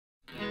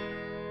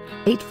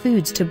8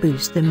 foods to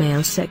boost the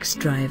male sex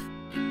drive.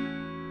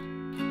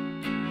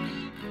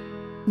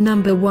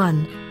 Number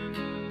 1.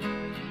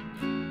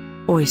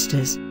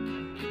 Oysters.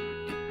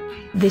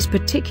 This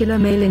particular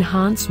male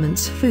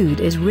enhancements food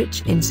is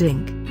rich in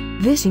zinc.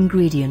 This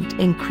ingredient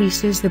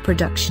increases the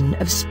production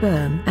of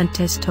sperm and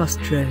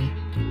testosterone.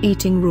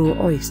 Eating raw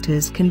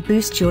oysters can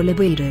boost your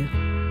libido.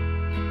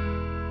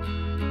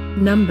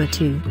 Number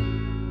 2.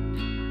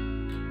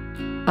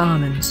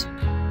 Almonds.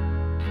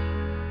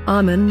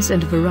 Almonds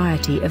and a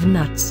variety of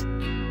nuts.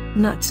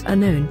 Nuts are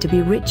known to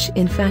be rich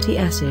in fatty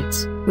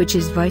acids, which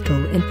is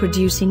vital in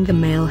producing the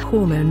male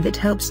hormone that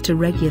helps to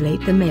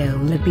regulate the male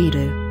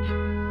libido.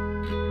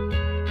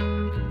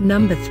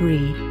 Number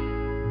 3.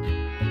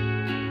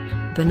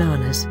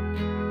 Bananas.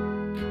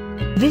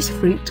 This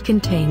fruit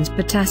contains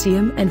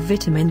potassium and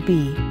vitamin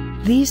B.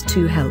 These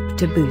two help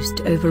to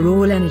boost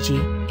overall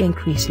energy,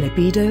 increase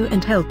libido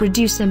and help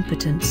reduce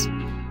impotence.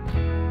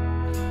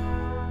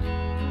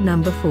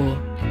 Number 4.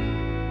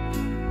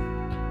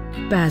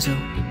 Basil.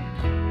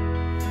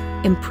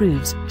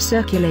 Improves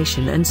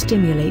circulation and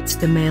stimulates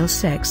the male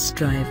sex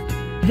drive.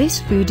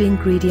 This food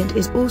ingredient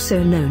is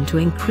also known to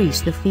increase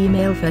the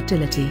female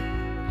fertility.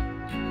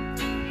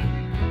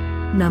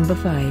 Number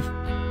 5.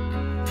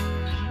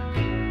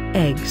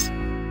 Eggs.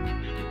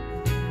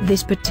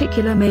 This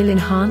particular male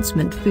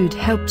enhancement food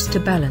helps to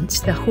balance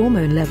the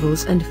hormone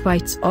levels and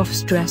fights off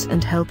stress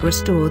and help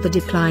restore the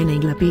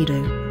declining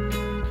libido.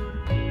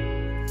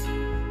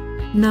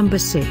 Number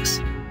 6.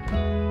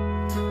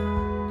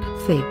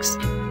 Figs.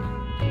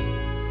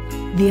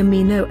 The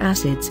amino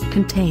acids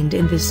contained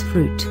in this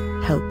fruit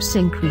helps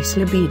increase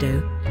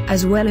libido,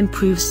 as well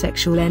improve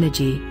sexual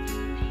energy.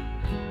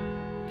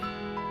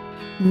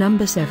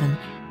 Number 7.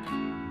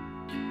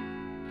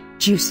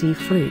 Juicy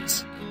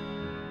fruits.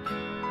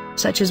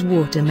 Such as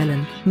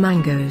watermelon,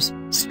 mangoes,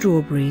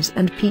 strawberries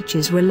and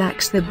peaches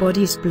relax the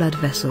body's blood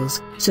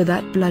vessels, so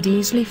that blood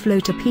easily flow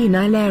to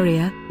penile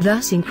area,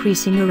 thus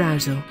increasing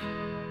arousal.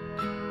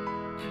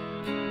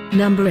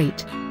 Number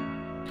 8.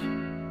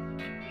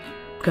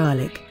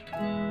 Garlic.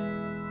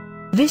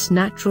 This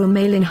natural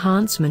male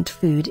enhancement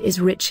food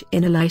is rich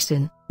in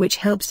allicin, which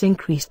helps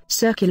increase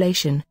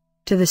circulation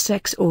to the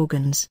sex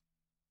organs,